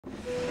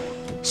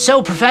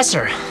So,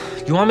 Professor,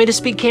 you want me to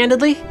speak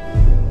candidly?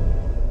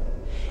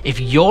 If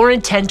your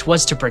intent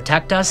was to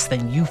protect us,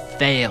 then you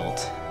failed.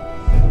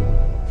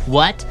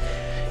 What?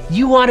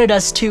 You wanted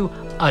us to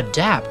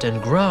adapt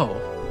and grow.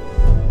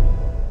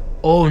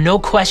 Oh, no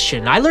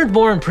question. I learned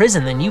more in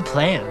prison than you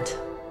planned.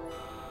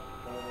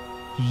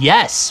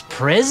 Yes,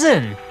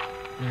 prison.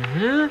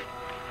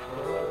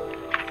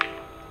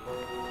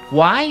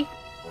 Why?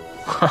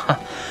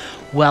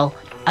 Well,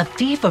 a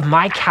thief of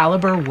my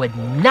caliber would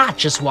not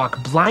just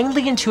walk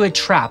blindly into a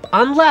trap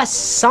unless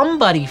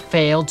somebody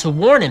failed to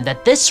warn him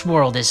that this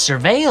world is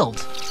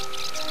surveilled.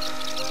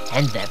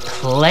 And that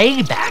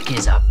playback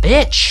is a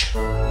bitch.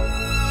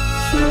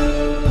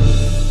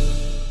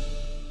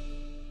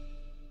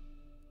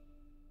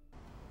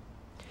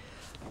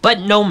 But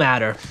no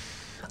matter.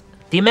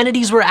 The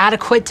amenities were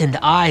adequate and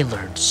I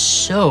learned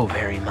so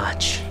very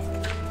much.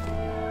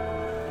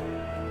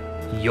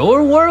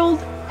 Your world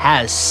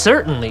has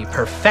certainly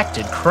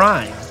perfected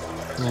crime.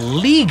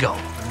 Legal,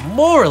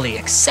 morally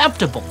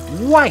acceptable,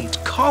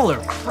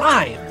 white-collar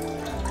crime.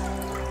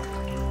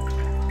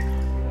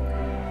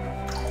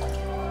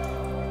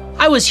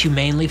 I was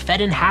humanely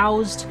fed and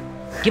housed,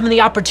 given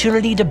the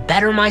opportunity to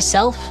better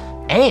myself,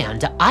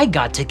 and I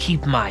got to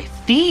keep my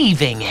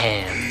thieving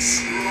hands.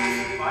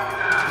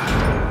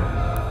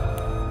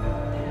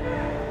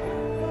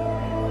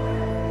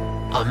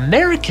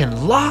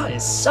 American law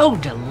is so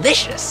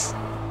delicious.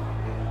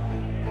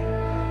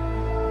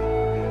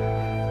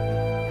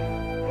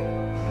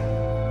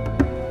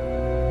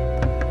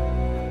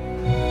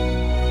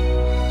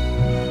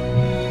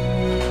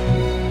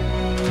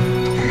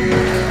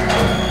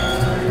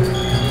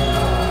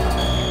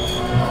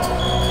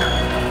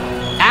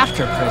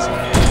 After prison,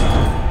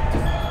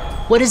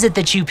 what is it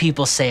that you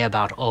people say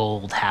about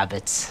old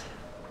habits?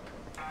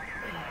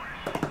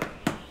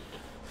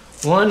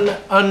 One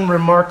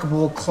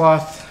unremarkable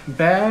cloth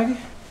bag,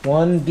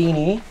 one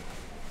beanie,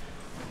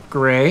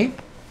 gray,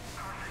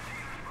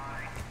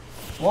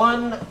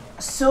 one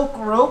silk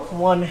rope,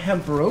 one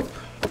hemp rope,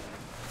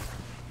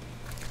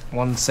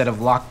 one set of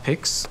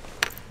lockpicks,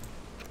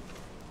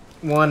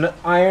 one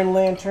iron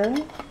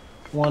lantern,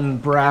 one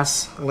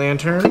brass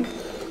lantern,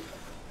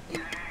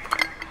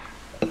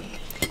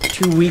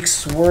 2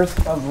 weeks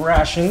worth of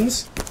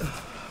rations,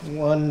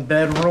 one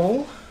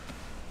bedroll,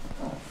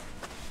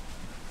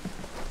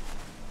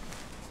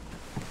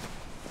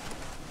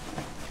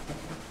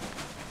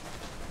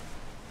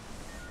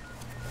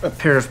 a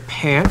pair of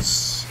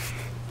pants,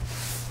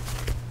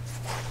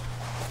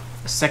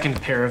 a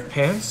second pair of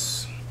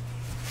pants,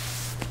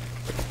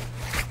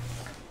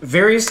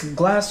 various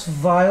glass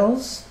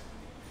vials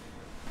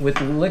with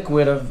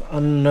liquid of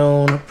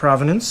unknown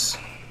provenance,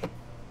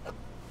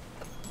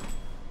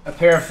 a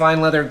pair of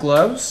fine leather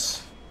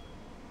gloves,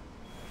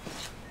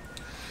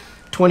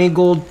 20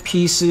 gold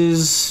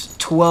pieces,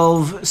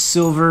 12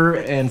 silver,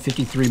 and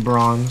 53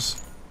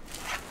 bronze,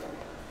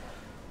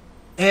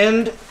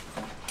 and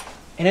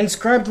an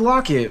inscribed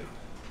locket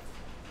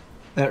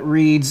that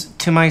reads,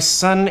 "To my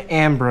son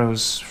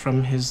Ambrose,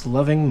 from his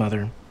loving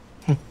mother."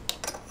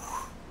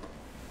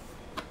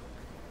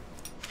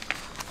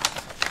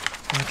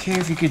 Okay,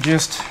 if you could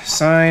just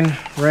sign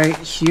right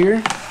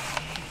here.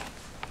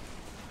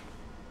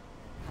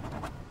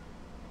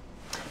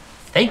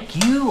 Thank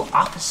you,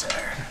 officer.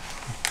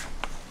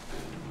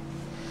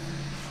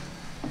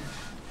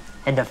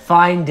 And a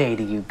fine day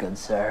to you, good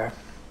sir.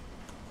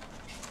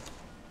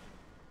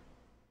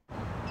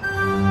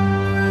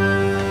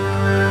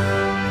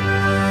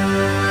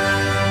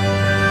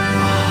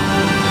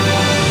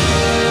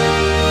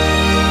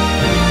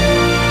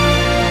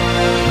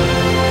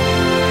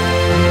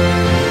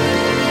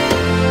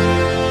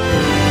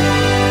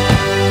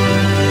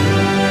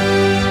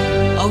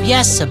 Oh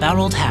yes, about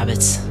old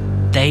habits.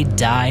 They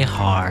die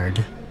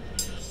hard.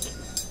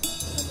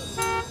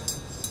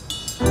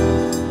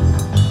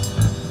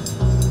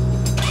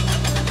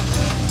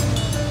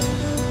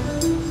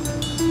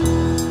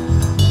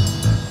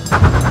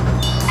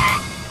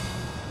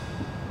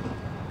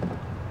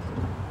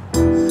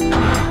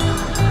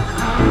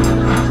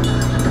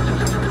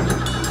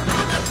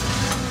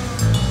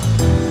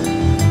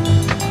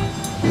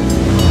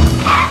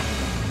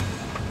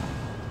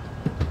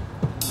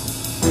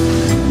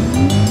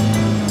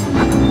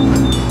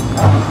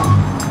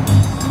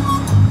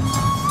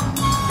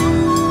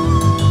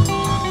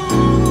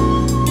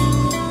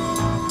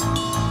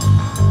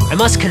 I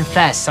must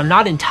confess, I'm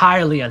not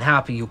entirely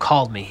unhappy you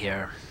called me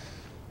here.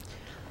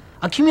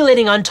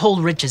 Accumulating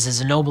untold riches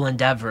is a noble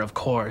endeavor, of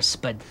course,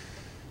 but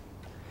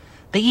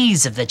the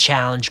ease of the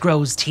challenge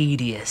grows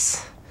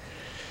tedious.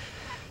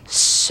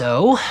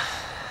 So,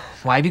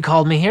 why have you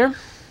called me here?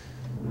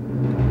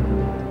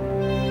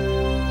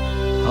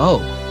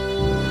 Oh.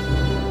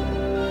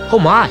 Oh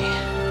my.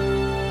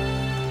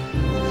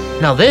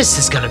 Now this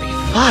is gonna be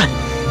fun.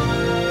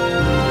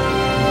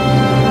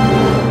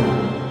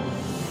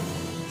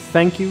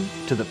 Thank you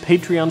to the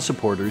Patreon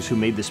supporters who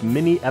made this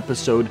mini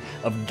episode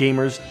of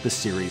Gamers the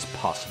Series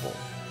possible.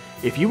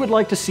 If you would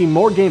like to see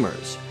more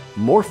gamers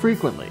more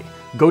frequently,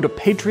 go to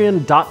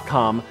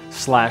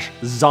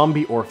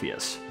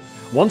patreon.com/zombieorpheus.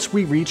 Once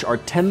we reach our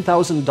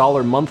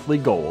 $10,000 monthly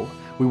goal,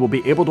 we will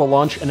be able to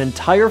launch an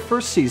entire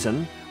first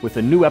season with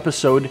a new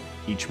episode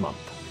each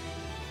month.